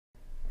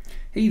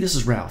Hey, this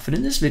is Ralph, and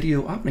in this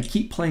video I'm going to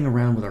keep playing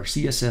around with our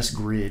CSS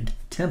Grid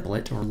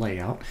template or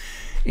layout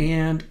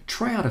and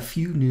try out a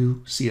few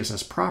new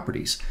CSS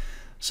properties.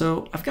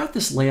 So I've got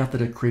this layout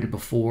that I created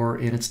before,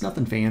 and it's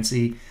nothing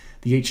fancy.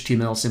 The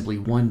HTML is simply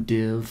one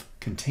div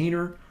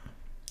container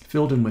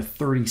filled in with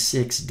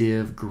 36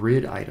 div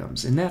grid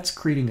items, and that's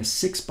creating a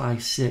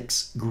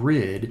 6x6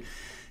 grid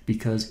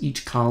because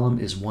each column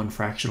is one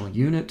fractional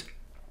unit,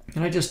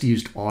 and I just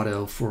used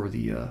auto for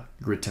the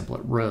grid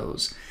template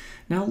rows.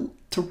 Now,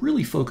 to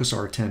really focus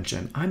our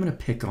attention, I'm going to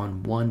pick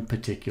on one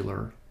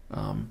particular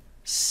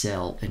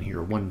cell in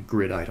here, one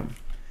grid item.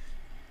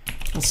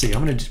 Let's see,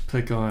 I'm going to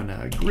pick on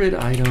a grid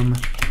item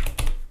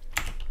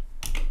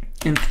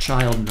nth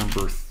child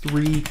number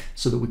 3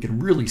 so that we can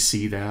really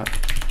see that.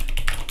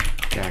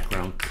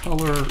 Background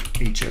color,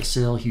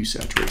 HSL,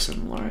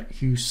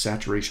 hue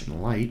saturation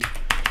light,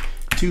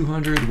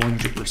 200,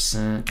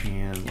 100%,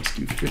 and let's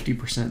do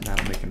 50%.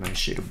 That'll make a nice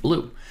shade of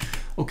blue.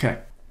 Okay.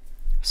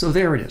 So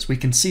there it is. We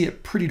can see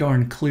it pretty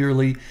darn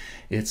clearly.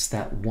 It's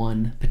that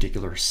one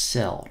particular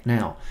cell.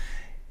 Now,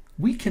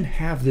 we can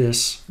have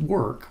this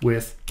work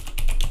with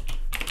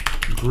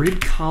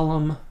grid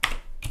column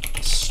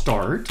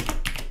start.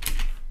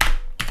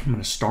 I'm going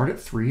to start at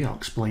 3. I'll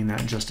explain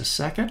that in just a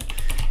second.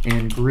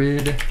 And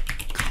grid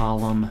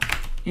column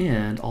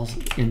end, I'll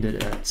end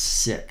it at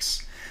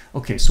 6.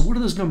 Okay, so what do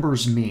those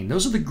numbers mean?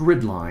 Those are the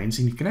grid lines,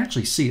 and you can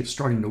actually see it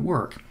starting to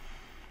work.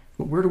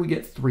 But where do we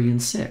get 3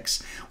 and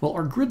 6? Well,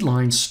 our grid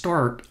lines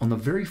start on the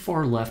very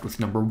far left with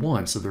number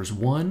 1. So there's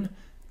 1,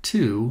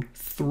 2,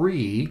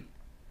 3,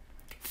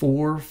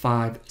 4,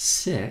 5,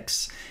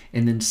 6,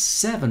 and then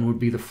 7 would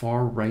be the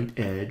far right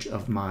edge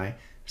of my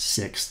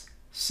 6th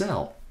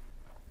cell.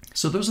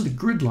 So those are the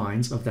grid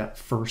lines of that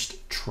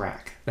first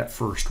track, that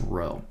first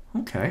row.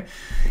 Okay,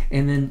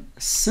 and then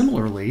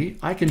similarly,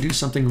 I can do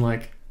something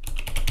like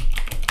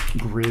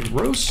grid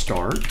row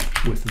start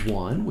with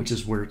 1, which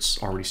is where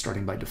it's already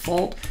starting by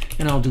default,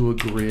 and I'll do a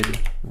grid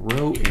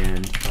row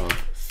end of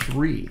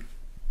 3.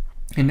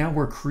 And now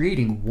we're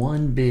creating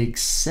one big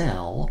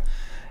cell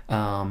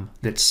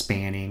that's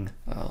spanning,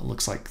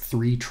 looks like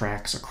 3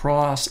 tracks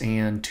across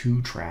and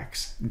 2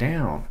 tracks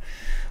down.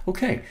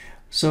 Okay,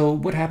 so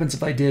what happens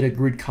if I did a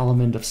grid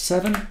column end of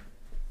 7?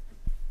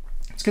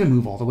 It's going to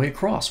move all the way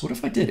across. What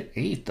if I did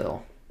 8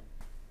 though?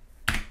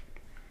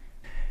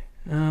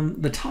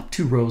 The top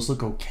 2 rows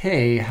look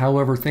okay,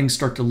 however things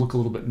start to look a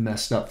little bit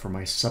messed up for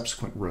my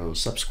subsequent rows,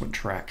 subsequent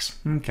tracks.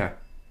 Okay.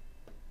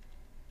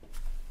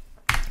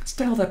 Let's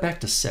dial that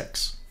back to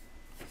 6.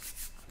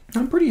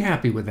 I'm pretty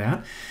happy with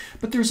that,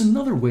 but there's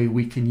another way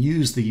we can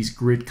use these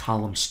grid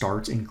column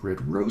starts and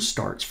grid row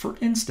starts. For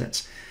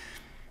instance,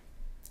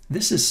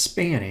 this is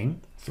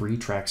spanning 3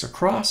 tracks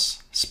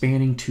across,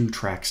 spanning 2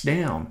 tracks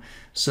down.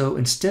 So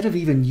instead of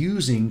even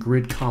using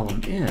grid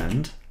column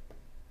end,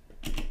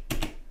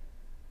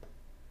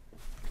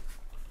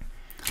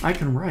 I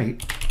can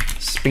write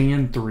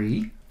span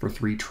 3 for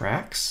 3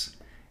 tracks,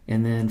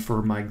 and then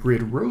for my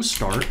grid row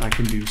start, I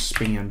can do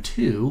span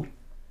 2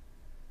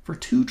 for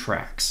 2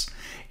 tracks.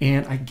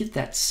 And I get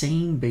that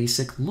same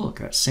basic look,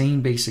 that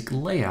same basic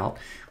layout.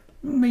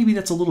 Maybe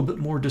that's a little bit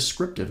more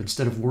descriptive.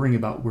 Instead of worrying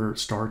about where it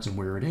starts and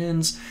where it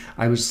ends,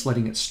 I was just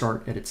letting it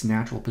start at its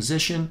natural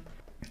position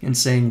and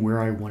saying where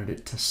I wanted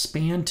it to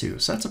span to.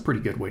 So that's a pretty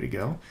good way to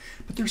go.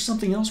 But there's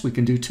something else we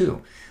can do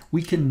too.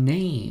 We can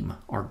name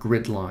our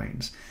grid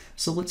lines.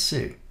 So let's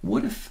see,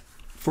 what if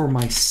for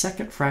my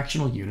second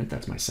fractional unit,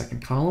 that's my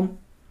second column,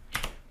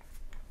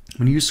 I'm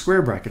going to use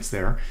square brackets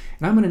there,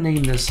 and I'm going to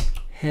name this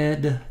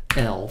head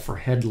L for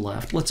head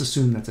left. Let's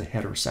assume that's a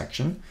header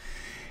section.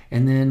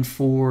 And then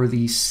for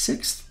the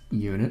 6th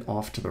unit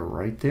off to the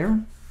right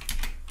there,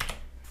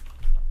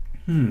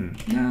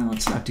 no,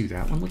 let's not do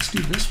that one. Let's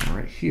do this one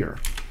right here.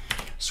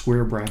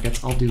 Square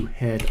brackets, I'll do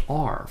head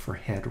R for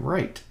head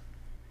right.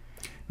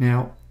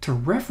 Now, to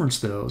reference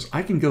those,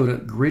 I can go to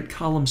grid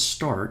column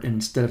start, and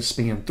instead of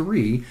span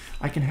 3,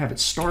 I can have it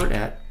start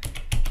at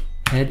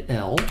head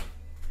L,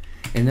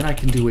 and then I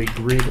can do a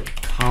grid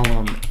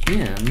column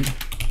end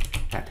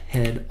at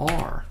head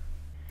R.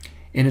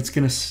 And it's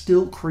going to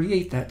still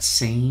create that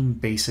same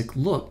basic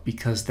look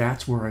because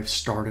that's where I've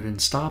started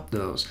and stopped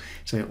those.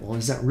 Say, well,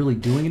 is that really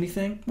doing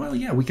anything? Well,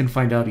 yeah, we can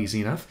find out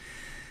easy enough.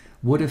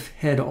 What if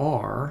head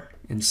R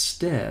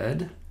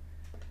instead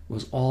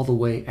was all the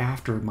way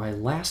after my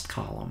last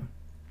column?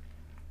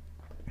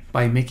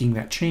 By making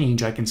that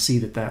change, I can see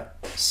that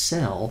that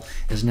cell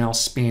is now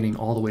spanning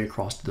all the way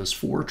across to those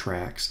 4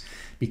 tracks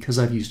because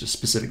I've used a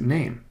specific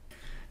name.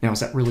 Now,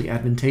 is that really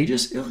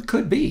advantageous? It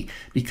could be,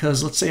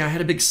 because let's say I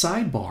had a big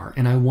sidebar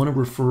and I want to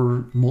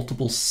refer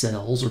multiple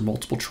cells or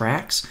multiple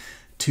tracks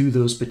to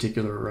those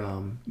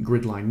particular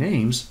grid line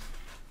names.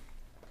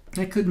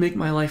 That could make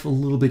my life a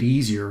little bit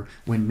easier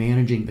when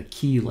managing the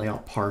key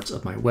layout parts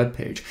of my web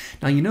page.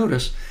 Now, you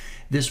notice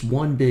this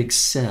one big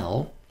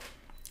cell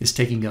is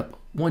taking up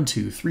 1,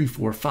 2, 3,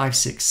 4, 5,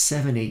 6,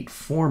 7, 8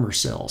 former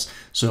cells.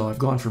 So I've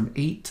gone from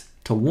 8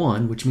 to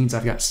 1, which means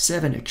I've got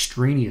 7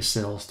 extraneous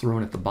cells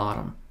thrown at the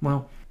bottom.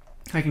 Well,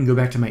 I can go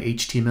back to my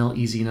HTML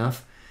easy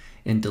enough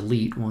and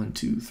delete 1,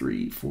 2,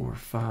 3, 4,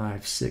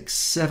 5, 6,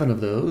 7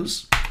 of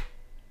those.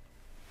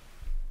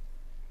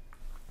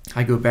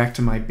 I go back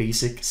to my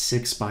basic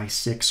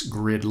 6x6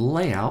 grid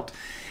layout,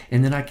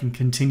 and then I can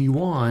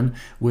continue on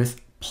with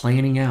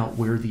planning out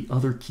where the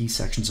other key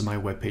sections of my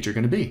web page are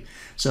going to be.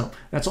 So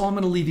that's all I'm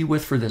going to leave you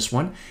with for this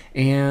one.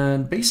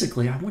 And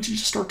basically, I want you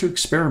to start to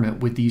experiment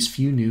with these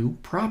few new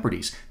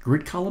properties: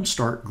 grid column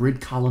start, grid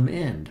column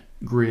end,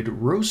 grid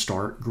row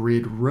start,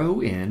 grid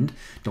row end.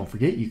 Don't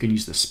forget, you can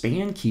use the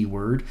span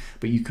keyword,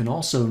 but you can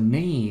also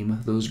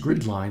name those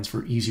grid lines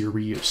for easier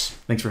reuse.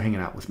 Thanks for hanging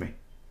out with me.